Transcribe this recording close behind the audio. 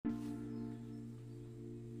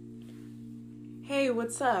Hey,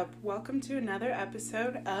 what's up? Welcome to another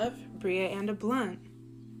episode of Bria and a Blunt.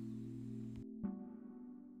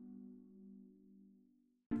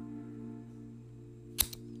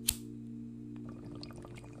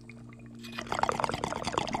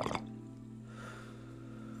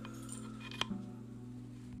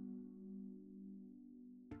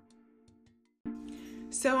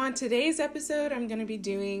 So on today's episode, I'm going to be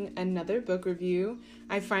doing another book review.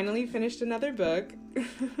 I finally finished another book.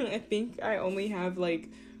 I think I only have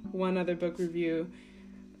one other book review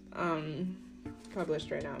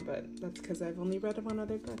published right now, but that's because I've only read one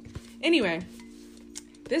other book. Anyway,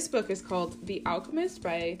 this book is called The Alchemist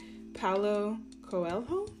by Paulo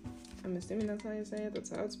Coelho. I'm assuming that's how you say it.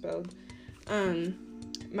 That's how it's spelled.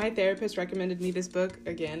 My therapist recommended me this book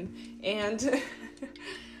again, and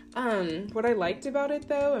what I liked about it,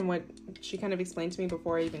 though, and what she kind of explained to me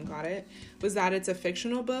before I even got it, was that it's a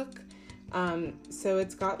fictional book. So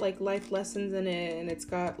it's got life lessons in it, and it's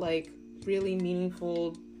got really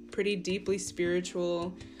meaningful, pretty deeply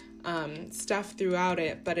spiritual stuff throughout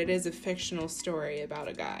it, but it is a fictional story about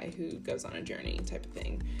a guy who goes on a journey type of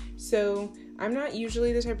thing. So I'm not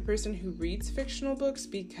usually the type of person who reads fictional books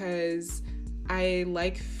because I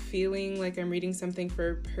like feeling like I'm reading something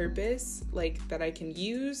for a purpose, that I can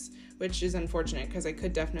use, which is unfortunate because I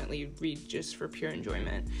could definitely read just for pure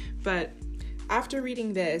enjoyment. But after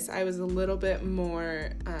reading this, I was a little bit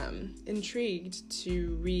more intrigued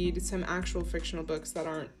to read some actual fictional books that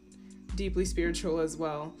aren't deeply spiritual as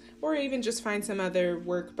well, or even just find some other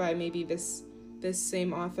work by maybe this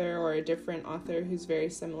same author or a different author who's very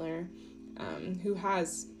similar. Who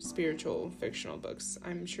has spiritual fictional books.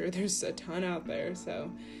 I'm sure there's a ton out there.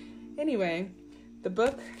 So anyway, the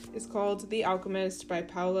book is called The Alchemist by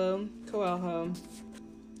Paulo Coelho.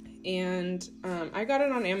 And I got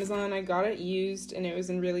it on Amazon. I got it used and it was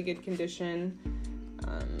in really good condition.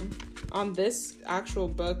 On this actual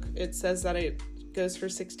book, it says that it goes for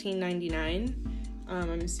 $16.99.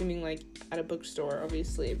 I'm assuming at a bookstore,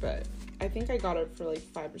 obviously, but I think I got it for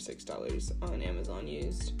 $5 or $6 on Amazon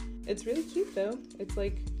used. It's really cute though. It's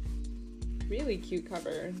really cute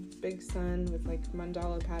cover. Big sun with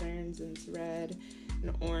mandala patterns, and it's red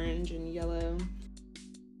and orange and yellow.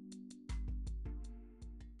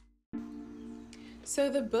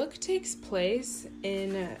 So the book takes place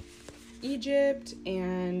in Egypt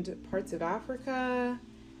and parts of Africa,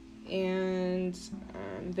 and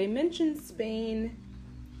they mention Spain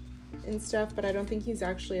and stuff, but I don't think he's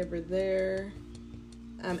actually ever there.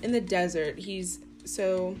 In the desert,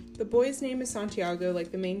 So the boy's name is Santiago,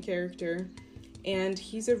 the main character, and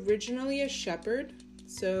he's originally a shepherd.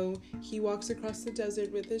 So he walks across the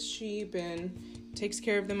desert with his sheep and takes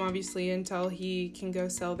care of them, obviously, until he can go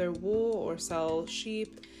sell their wool or sell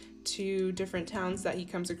sheep to different towns that he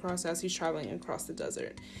comes across as he's traveling across the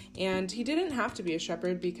desert. And he didn't have to be a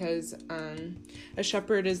shepherd because a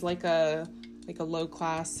shepherd is like a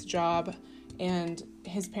low-class job, and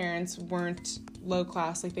his parents weren't low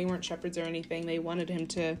class, they weren't shepherds or anything. They wanted him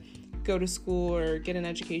to go to school or get an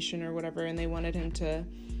education or whatever, and they wanted him to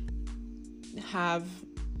have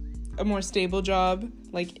a more stable job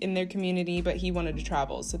in their community, but he wanted to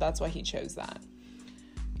travel, so that's why he chose that.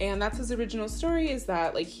 And that's his original story, is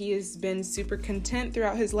that he has been super content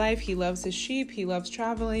throughout his life. He loves his sheep, he loves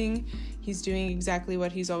traveling, he's doing exactly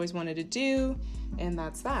what he's always wanted to do, and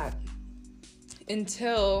that's that.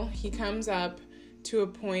 Until he comes up to a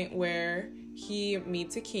point where he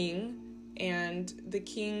meets a king, and the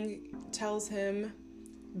king tells him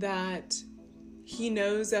that he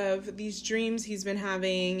knows of these dreams he's been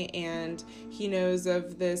having, and he knows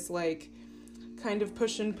of this kind of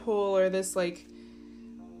push and pull, or this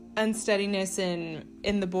unsteadiness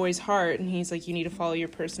in the boy's heart, and he's you need to follow your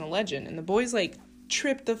personal legend. And the boy's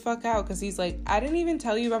tripped the fuck out because he's I didn't even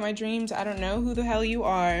tell you about my dreams. I don't know who the hell you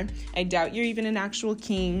are. I doubt you're even an actual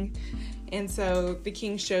king. And so the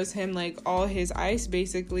king shows him all his ice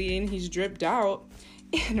basically, and he's dripped out.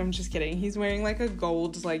 And I'm just kidding. He's wearing a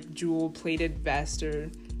gold jewel plated vest or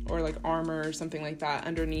armor or something like that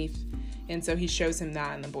underneath. And so he shows him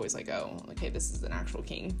that, and the boy's oh, okay, this is an actual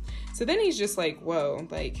king. So then he's just whoa,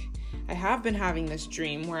 I have been having this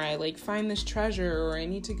dream where I find this treasure, or I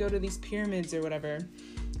need to go to these pyramids or whatever.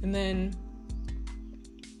 And then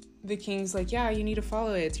the king's yeah, you need to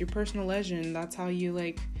follow it. It's your personal legend. That's how you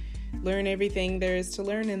learn everything there is to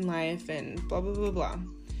learn in life, and blah, blah, blah, blah.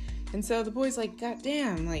 And so the boy's God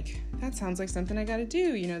damn, that sounds like something I gotta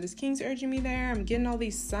do. This king's urging me there. I'm getting all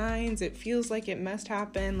these signs. It feels like it must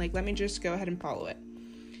happen. Let me just go ahead and follow it.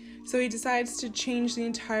 So he decides to change the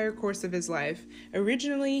entire course of his life.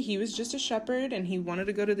 Originally, he was just a shepherd, and he wanted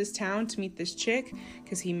to go to this town to meet this chick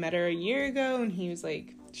because he met her a year ago, and he was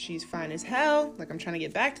She's fine as hell. Like, I'm trying to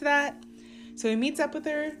get back to that. So he meets up with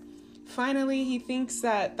her. Finally, he thinks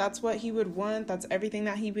that that's what he would want. That's everything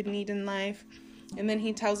that he would need in life. And then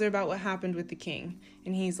he tells her about what happened with the king.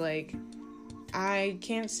 And he's like, I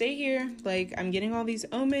can't stay here. Like, I'm getting all these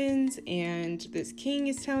omens, and this king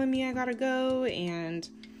is telling me I gotta go. And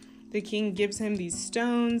the king gives him these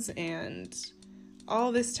stones, and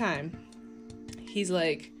all this time, he's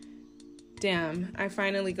like, damn, I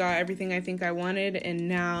finally got everything I think I wanted, and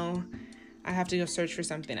now I have to go search for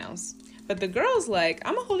something else. But the girl's like,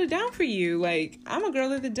 I'm gonna hold it down for you. Like, I'm a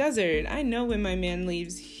girl of the desert. I know when my man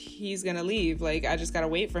leaves, he's gonna leave. Like, I just gotta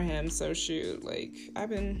wait for him. So shoot, like, I've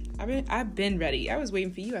been ready. I was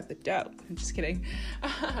waiting for you at the door. I'm just kidding.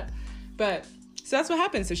 But so that's what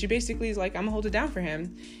happens. So she basically is like, I'm gonna hold it down for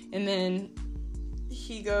him. And then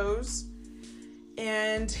he goes,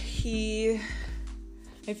 and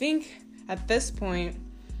I think at this point,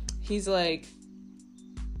 he's like,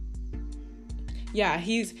 yeah,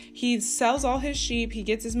 he sells all his sheep, he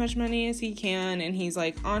gets as much money as he can, and he's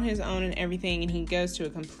like on his own and everything, and he goes to a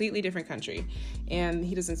completely different country, and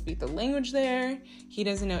he doesn't speak the language there, he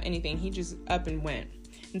doesn't know anything, he just up and went.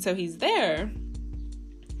 And so he's there,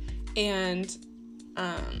 and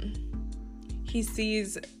he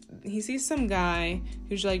sees some guy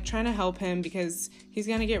who's like trying to help him because he's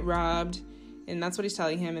gonna get robbed. And that's what he's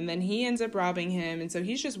telling him. And then he ends up robbing him. And so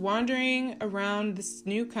he's just wandering around this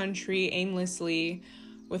new country aimlessly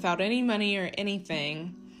without any money or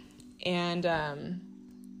anything. And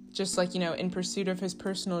just like, you know, in pursuit of his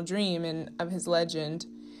personal dream and of his legend.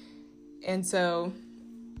 And so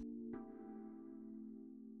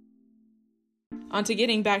on to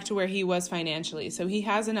getting back to where he was financially. So he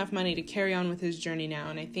has enough money to carry on with his journey now.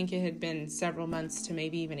 And I think it had been several months to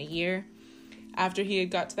maybe even a year after he had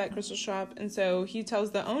got to that crystal shop. And so he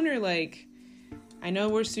tells the owner, like, I know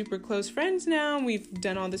we're super close friends now, and we've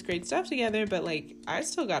done all this great stuff together, but, like, I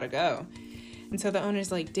still gotta go. And so the owner's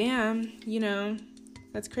like, damn, you know,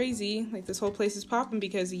 that's crazy. Like, this whole place is popping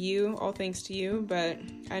because of you, all thanks to you, but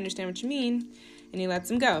I understand what you mean. And he lets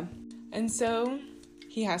him go. And so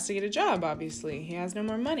he has to get a job, obviously. He has no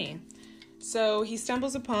more money. So he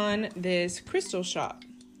stumbles upon this crystal shop.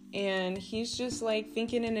 And he's just, like,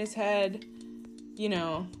 thinking in his head, you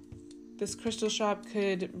know, this crystal shop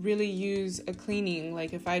could really use a cleaning.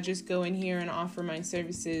 Like, if I just go in here and offer my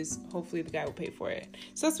services, hopefully the guy will pay for it.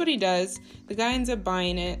 So that's what he does. The guy ends up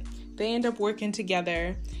buying it. They end up working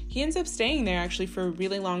together. He ends up staying there actually for a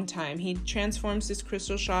really long time. He transforms this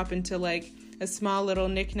crystal shop into like a small little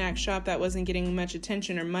knick-knack shop that wasn't getting much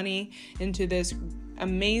attention or money into this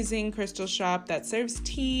amazing crystal shop that serves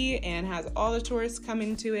tea and has all the tourists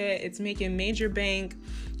coming to it. It's making major bank.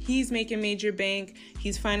 He's making major bank.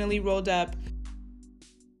 He's finally rolled up.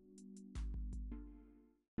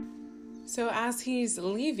 So as he's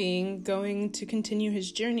leaving, going to continue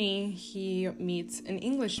his journey, he meets an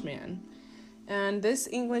Englishman. And this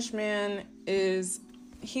Englishman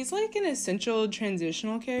he's like an essential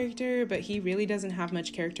transitional character, but he really doesn't have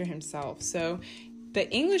much character himself. So the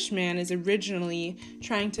Englishman is originally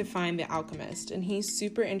trying to find the alchemist, and he's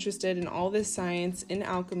super interested in all this science, in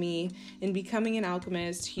alchemy, in becoming an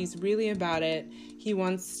alchemist. He's really about it. He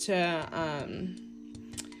wants to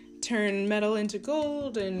turn metal into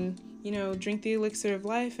gold and, you know, drink the elixir of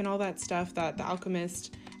life and all that stuff that the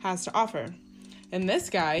alchemist has to offer. And this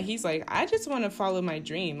guy, he's like, I just want to follow my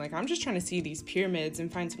dream. Like, I'm just trying to see these pyramids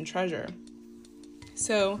and find some treasure.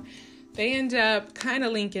 So they end up kind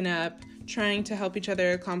of linking up, trying to help each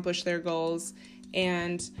other accomplish their goals.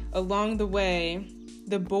 And along the way,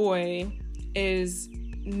 the boy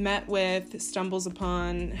stumbles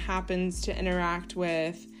upon, happens to interact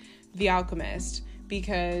with the alchemist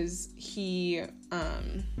because he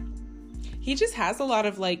just has a lot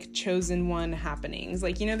of like chosen one happenings.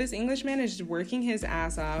 Like, you know, this Englishman is just working his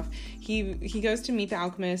ass off. He goes to meet the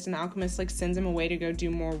alchemist, and the alchemist like sends him away to go do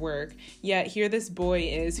more work. Yet here this boy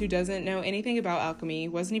is who doesn't know anything about alchemy,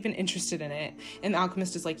 wasn't even interested in it. And the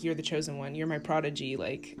alchemist is like, you're the chosen one. You're my prodigy.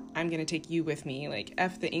 Like, I'm going to take you with me. Like,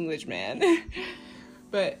 F the Englishman.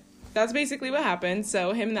 But that's basically what happened.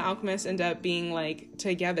 So him and the alchemist end up being like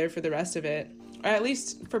together for the rest of it, or at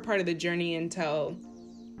least for part of the journey until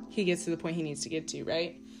he gets to the point he needs to get to,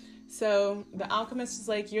 right? So the alchemist is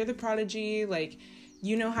like, you're the prodigy, like,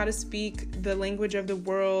 you know how to speak the language of the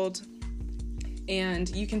world,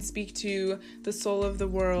 and you can speak to the soul of the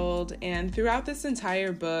world. And throughout this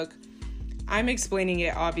entire book, I'm explaining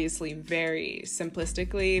it obviously very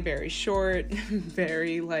simplistically, very short,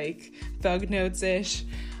 very like Thug Notes-ish.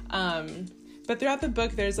 But throughout the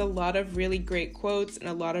book, there's a lot of really great quotes and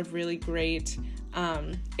a lot of really great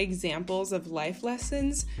examples of life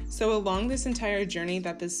lessons. So along this entire journey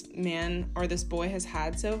that this man or this boy has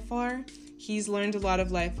had so far, he's learned a lot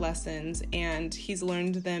of life lessons, and he's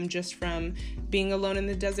learned them just from being alone in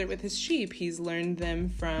the desert with his sheep. He's learned them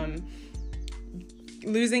from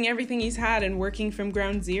losing everything he's had and working from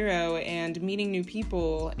ground zero and meeting new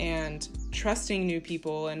people and trusting new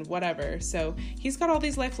people and whatever. So he's got all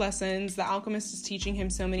these life lessons. The alchemist is teaching him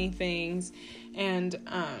so many things. And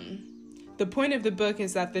the point of the book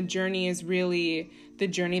is that the journey is really the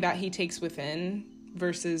journey that he takes within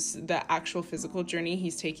versus the actual physical journey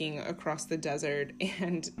he's taking across the desert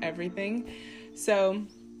and everything. So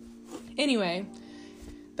anyway,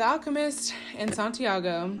 the alchemist and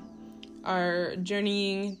Santiago are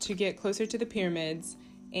journeying to get closer to the pyramids,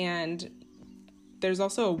 and there's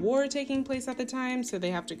also a war taking place at the time, so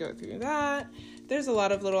they have to go through that. There's a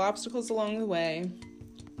lot of little obstacles along the way.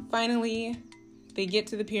 Finally, they get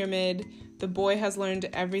to the pyramid. The boy has learned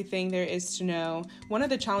everything there is to know. One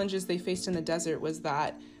of the challenges they faced in the desert was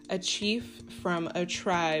that a chief from a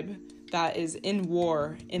tribe that is in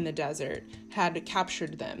war in the desert had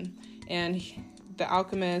captured them, and the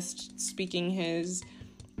alchemist, speaking his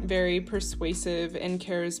very persuasive and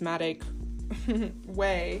charismatic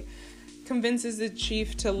way, convinces the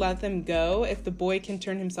chief to let them go if the boy can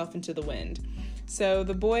turn himself into the wind. So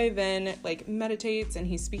the boy then meditates, and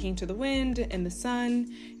he's speaking to the wind and the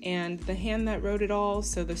sun and the hand that wrote it all,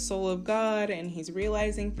 so the soul of God, and he's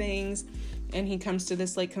realizing things, and he comes to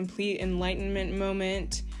this complete enlightenment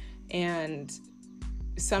moment and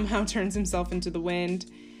somehow turns himself into the wind.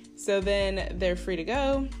 So then they're free to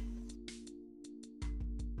go.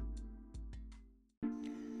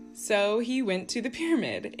 So he went to the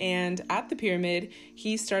pyramid, and at the pyramid,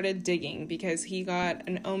 he started digging because he got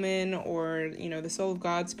an omen, or, the soul of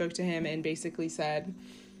God spoke to him and basically said,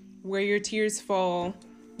 where your tears fall,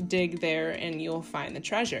 dig there and you'll find the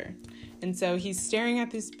treasure. And so he's staring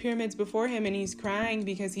at these pyramids before him, and he's crying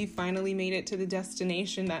because he finally made it to the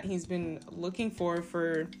destination that he's been looking for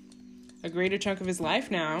a greater chunk of his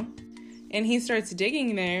life now. And he starts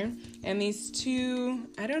digging there, and these two,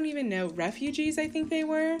 I don't even know, refugees, I think they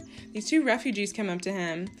were. These two refugees come up to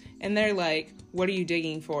him, and they're like, what are you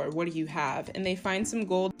digging for? What do you have? And they find some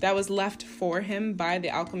gold that was left for him by the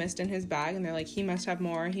alchemist in his bag, and they're like, he must have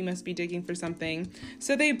more. He must be digging for something.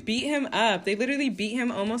 So they beat him up. They literally beat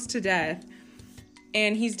him almost to death.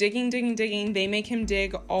 And he's digging. They make him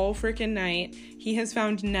dig all freaking night. He has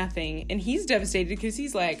found nothing, and he's devastated because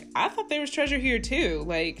he's like, I thought there was treasure here too.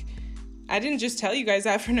 I didn't just tell you guys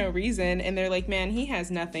that for no reason. And they're like, man, he has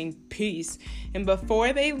nothing. Peace. And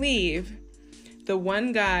before they leave,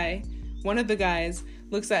 one of the guys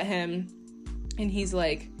looks at him, and he's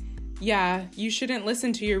like, yeah, you shouldn't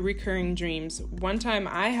listen to your recurring dreams. One time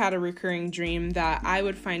I had a recurring dream that I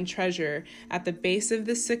would find treasure at the base of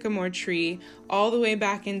the sycamore tree all the way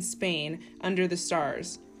back in Spain under the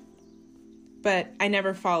stars. But I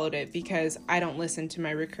never followed it because I don't listen to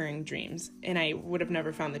my recurring dreams, and I would have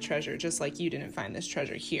never found the treasure, just like you didn't find this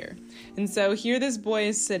treasure here. And so here this boy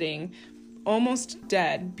is sitting, almost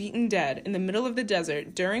dead, beaten dead, in the middle of the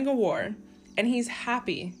desert during a war, and he's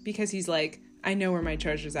happy because he's like, I know where my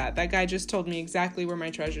treasure's at. That guy just told me exactly where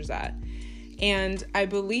my treasure's at. And I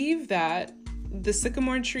believe that the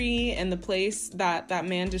sycamore tree and the place that that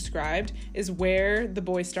man described is where the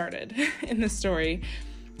boy started in the story.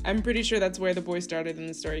 I'm pretty sure that's where the boy started in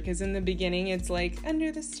the story, because in the beginning it's like,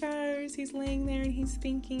 under the stars, he's laying there and he's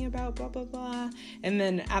thinking about blah, blah, blah. And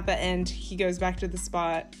then at the end, he goes back to the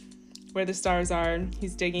spot where the stars are.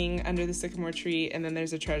 He's digging under the sycamore tree, and then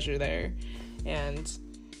there's a treasure there. And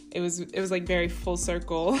it was very full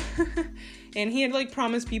circle. And he had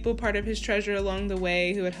promised people part of his treasure along the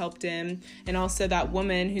way who had helped him. And also that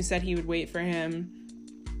woman who said he would wait for him,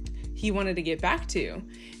 he wanted to get back to.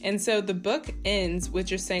 And so the book ends with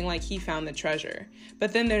just saying he found the treasure.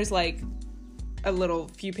 But then there's a little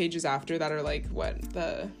few pages after that are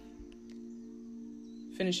the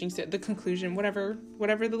finishing, the conclusion, whatever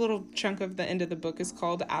the little chunk of the end of the book is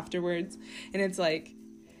called afterwards. And it's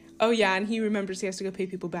oh yeah, and he remembers he has to go pay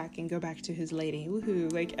people back and go back to his lady.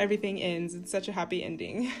 Woohoo, everything ends. It's such a happy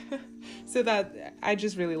ending. So that, I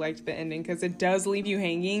just really liked the ending because it does leave you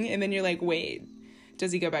hanging, and then you're like, wait,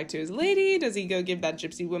 does he go back to his lady? Does he go give that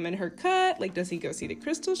gypsy woman her cut? Does he go see the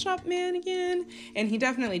crystal shop man again? And he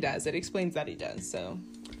definitely does. It explains that he does. So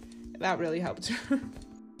that really helped.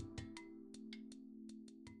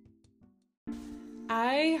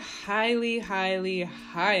 I highly, highly,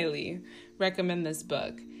 highly recommend this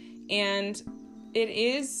book. And it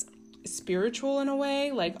is spiritual in a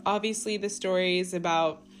way. Obviously the story is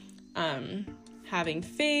about having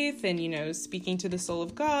faith and, speaking to the soul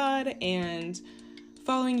of God and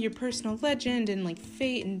following your personal legend and like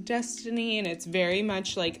fate and destiny, and it's very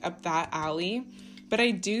much like up that alley. But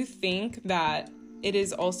I do think that it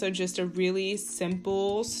is also just a really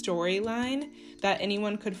simple storyline that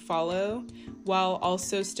anyone could follow while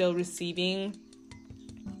also still receiving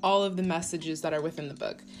all of the messages that are within the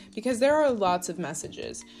book, because there are lots of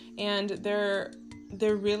messages, and they're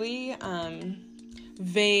really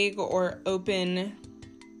vague or open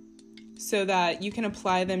so that you can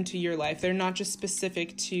apply them to your life. They're not just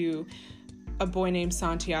specific to a boy named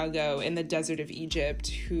Santiago in the desert of Egypt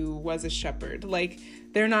who was a shepherd. Like,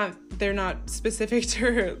 they're not specific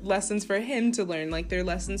to lessons for him to learn. Like, they're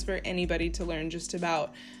lessons for anybody to learn just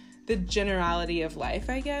about the generality of life,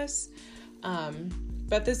 I guess.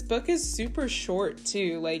 But this book is super short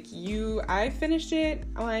too. Like, I finished it.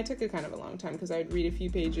 Well, I took it kind of a long time because I would read a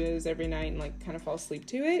few pages every night and like kind of fall asleep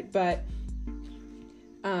to it. But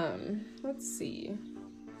let's see,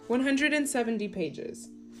 170 pages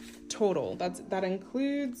total. That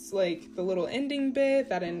includes like the little ending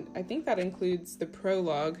bit. I think that includes the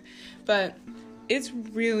prologue, but it's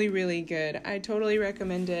really, really good. I totally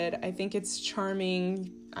recommend it. I think it's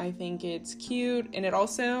charming. I think it's cute, and it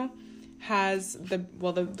also has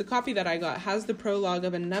the copy that I got has the prologue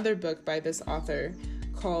of another book by this author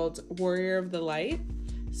called Warrior of the Light.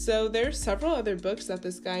 So there's several other books that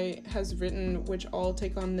this guy has written which all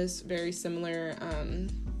take on this very similar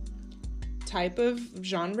type of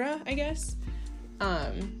genre, I guess.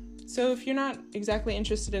 So if you're not exactly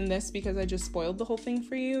interested in this because I just spoiled the whole thing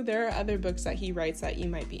for you, there are other books that he writes that you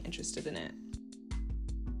might be interested in it.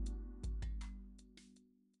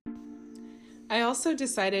 I also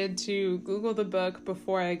decided to Google the book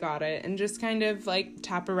before I got it and just kind of like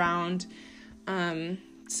tap around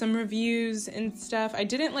some reviews and stuff. I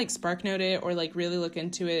didn't like SparkNote it or like really look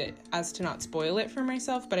into it as to not spoil it for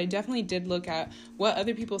myself, but I definitely did look at what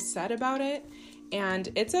other people said about it, and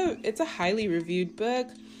it's a highly reviewed book.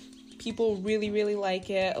 People really, really like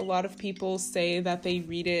it. A lot of people say that they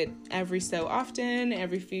read it every so often,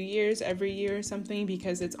 every few years, every year or something,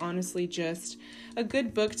 because it's honestly just a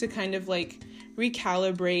good book to kind of like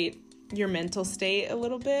recalibrate your mental state a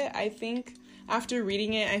little bit. I think after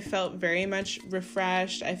reading it, I felt very much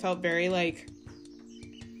refreshed. I felt very like,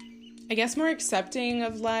 I guess, more accepting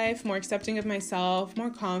of life, more accepting of myself, more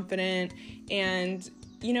confident, and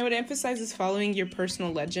you know, it emphasizes following your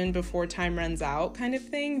personal legend before time runs out kind of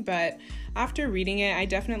thing. But after reading it, I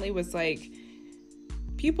definitely was like,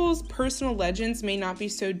 people's personal legends may not be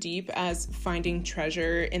so deep as finding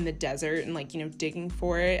treasure in the desert and like, you know, digging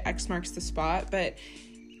for it. X marks the spot. But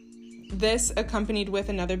this accompanied with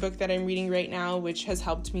another book that I'm reading right now, which has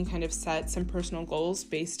helped me kind of set some personal goals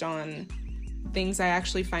based on things I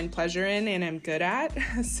actually find pleasure in and I'm good at.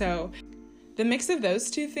 So the mix of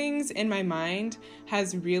those two things in my mind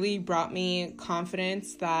has really brought me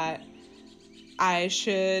confidence that I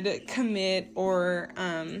should commit or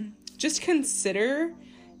just consider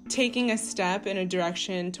taking a step in a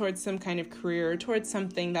direction towards some kind of career, towards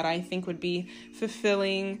something that I think would be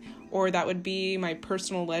fulfilling, or that would be my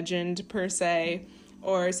personal legend per se,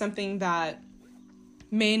 or something that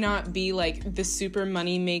may not be like the super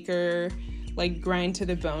money maker, like grind to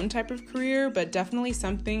the bone type of career, but definitely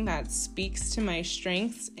something that speaks to my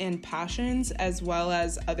strengths and passions as well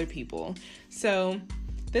as other people. So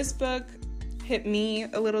this book hit me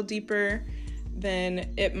a little deeper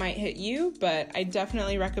than it might hit you, but I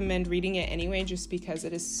definitely recommend reading it anyway, just because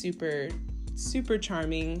it is super, super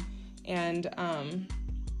charming and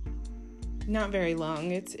not very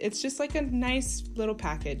long. It's just like a nice little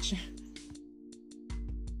package.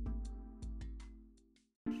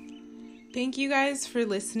 Thank you guys for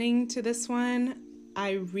listening to this one.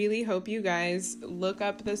 I really hope you guys look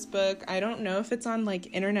up this book. I don't know if it's on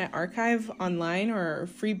like Internet Archive online, or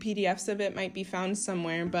free PDFs of it might be found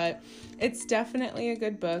somewhere, but it's definitely a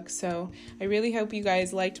good book. So I really hope you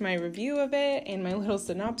guys liked my review of it and my little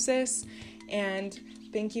synopsis. And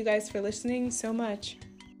thank you guys for listening so much.